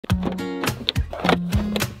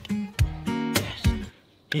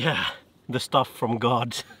Yeah, the stuff from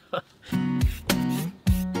God.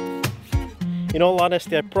 In all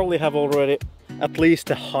honesty, I probably have already at least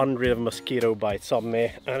 100 mosquito bites on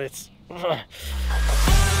me, and it's...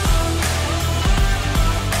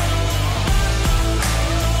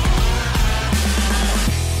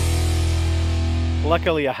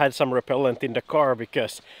 Luckily I had some repellent in the car,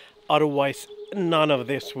 because otherwise none of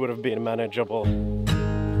this would have been manageable.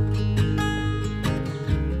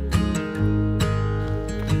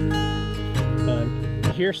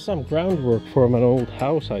 Here's some groundwork from an old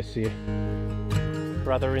house I see.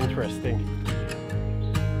 Rather interesting.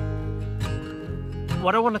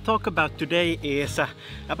 What I want to talk about today is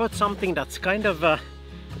about something that's kind of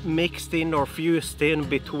mixed in or fused in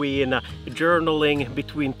between journaling,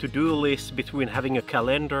 between to-do lists, between having a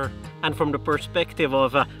calendar, and from the perspective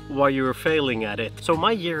of why you're failing at it. So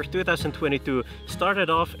my year 2022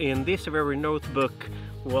 started off in this very notebook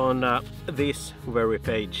on this very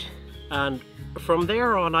page. And from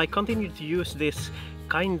there on I continued to use this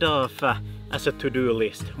kind of as a to-do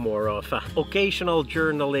list, more of occasional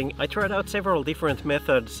journaling. I tried out several different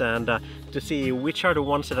methods and to see which are the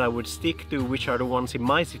ones that I would stick to, which are the ones in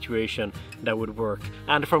my situation that would work.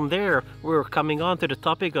 And from there we're coming on to the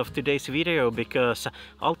topic of today's video, because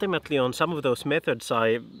ultimately on some of those methods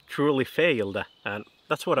I truly failed, and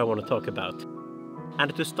that's what I want to talk about.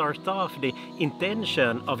 And to start off, the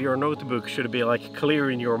intention of your notebook should be like clear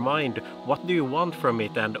in your mind. What do you want from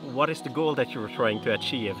it and what is the goal that you're trying to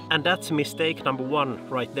achieve? And that's mistake number one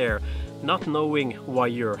right there. Not knowing why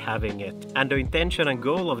you're having it. And the intention and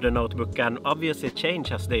goal of the notebook can obviously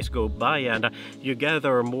change as days go by, and you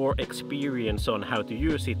gather more experience on how to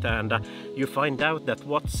use it, and you find out that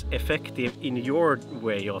what's effective in your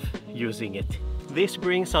way of using it. This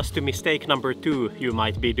brings us to mistake number two you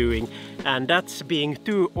might be doing, and that's being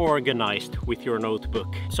too organized with your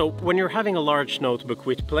notebook. So when you're having a large notebook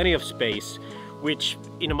with plenty of space, which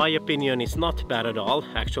in my opinion is not bad at all,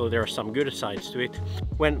 actually there are some good sides to it.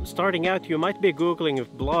 When starting out you might be googling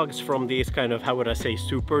blogs from these kind of, how would I say,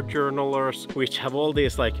 super journalers, which have all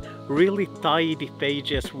these like really tidy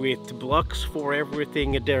pages with blocks for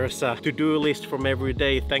everything. There's a to-do list from every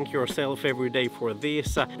day, thank yourself every day for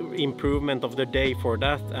this, improvement of the day for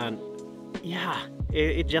that, and yeah,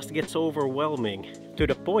 it just gets overwhelming. To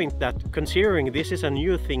the point that, considering this is a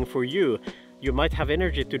new thing for you, you might have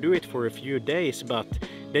energy to do it for a few days, but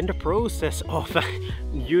then the process of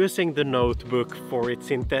using the notebook for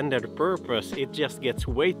its intended purpose, it just gets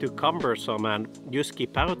way too cumbersome and you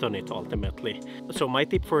skip out on it ultimately. So my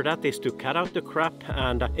tip for that is to cut out the crap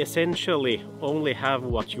and essentially only have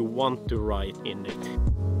what you want to write in it.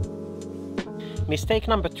 Mistake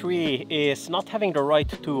number three is not having the right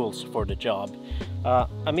tools for the job.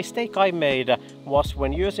 A mistake I made was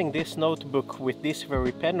when using this notebook with this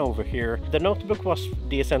very pen over here. The notebook was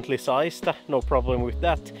decently sized, no problem with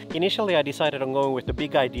that. Initially I decided on going with the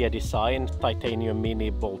Big Idea design, titanium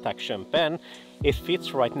mini bolt action pen. It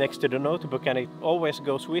fits right next to the notebook and it always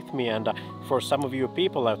goes with me, and for some of you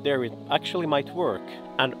people out there it actually might work.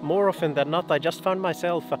 And more often than not I just found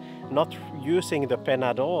myself not using the pen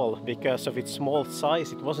at all because of its small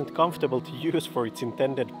size. It wasn't comfortable to use for its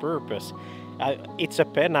intended purpose. It's a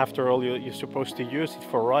pen after all, you're supposed to use it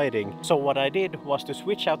for writing. So what I did was to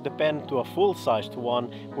switch out the pen to a full-sized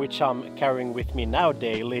one, which I'm carrying with me now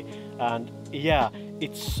daily, and yeah,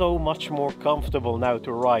 it's so much more comfortable now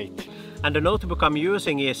to write. And the notebook I'm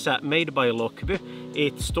using is made by Lockby.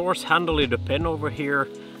 It stores handily the pen over here,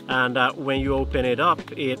 and when you open it up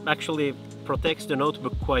it actually protects the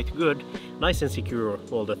notebook quite good, nice and secure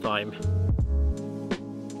all the time.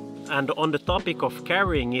 And on the topic of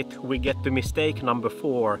carrying it, we get to mistake number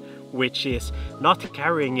four, which is not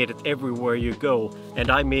carrying it everywhere you go. And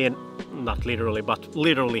I mean, not literally, but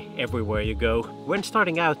literally everywhere you go. When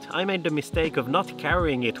starting out, I made the mistake of not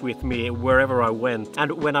carrying it with me wherever I went.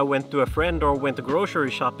 And when I went to a friend or went grocery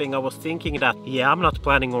shopping, I was thinking that, yeah, I'm not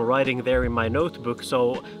planning on writing there in my notebook,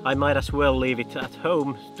 so I might as well leave it at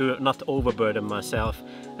home to not overburden myself.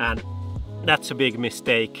 And that's a big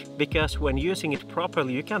mistake, because when using it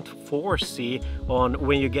properly you can't foresee on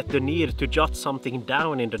when you get the need to jot something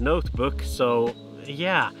down in the notebook, so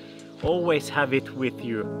yeah, always have it with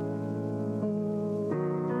you.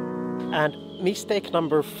 And mistake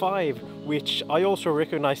number five, which I also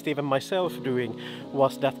recognized even myself doing,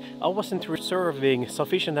 was that I wasn't reserving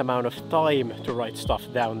sufficient amount of time to write stuff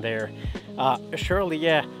down there. Surely,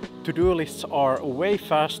 yeah, to-do lists are way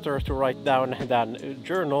faster to write down than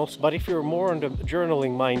journals, but if you're more on the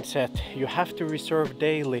journaling mindset, you have to reserve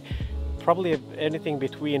daily probably anything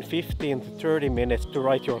between 15 to 30 minutes to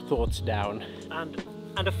write your thoughts down. And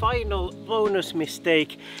And the final bonus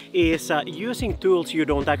mistake is using tools you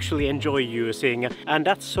don't actually enjoy using. And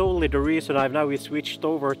that's solely the reason I've now switched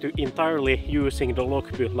over to entirely using the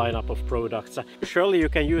Logbu lineup of products. Surely you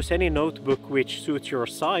can use any notebook which suits your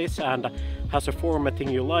size and has a formatting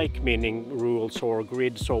you like, meaning rules or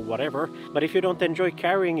grids or whatever. But if you don't enjoy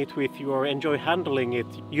carrying it with you or enjoy handling it,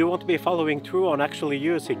 you won't be following through on actually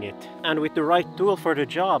using it. And with the right tool for the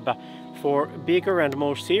job, for bigger and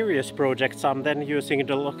more serious projects, I'm then using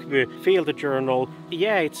the Logbu Field Journal.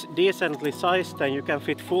 Yeah, it's decently sized and you can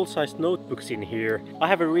fit full-sized notebooks in here. I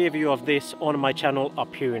have a review of this on my channel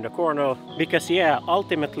up here in the corner. Because yeah,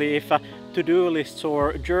 ultimately if to-do lists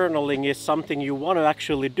or journaling is something you want to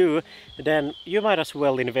actually do, then you might as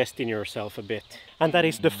well invest in yourself a bit. And that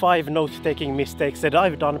is the 5 note-taking mistakes that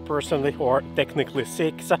I've done personally, or technically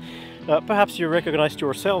 6. Perhaps you recognized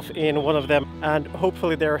yourself in one of them, and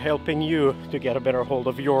hopefully they're helping you to get a better hold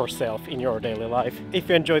of yourself in your daily life. If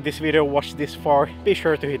you enjoyed this video, watched this far, be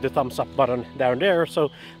sure to hit the thumbs up button down there,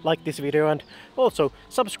 so like this video, and also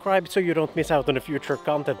subscribe so you don't miss out on the future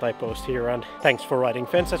content I post here. And thanks for riding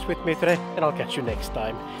fences with me today, and I'll catch you next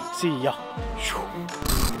time. See ya!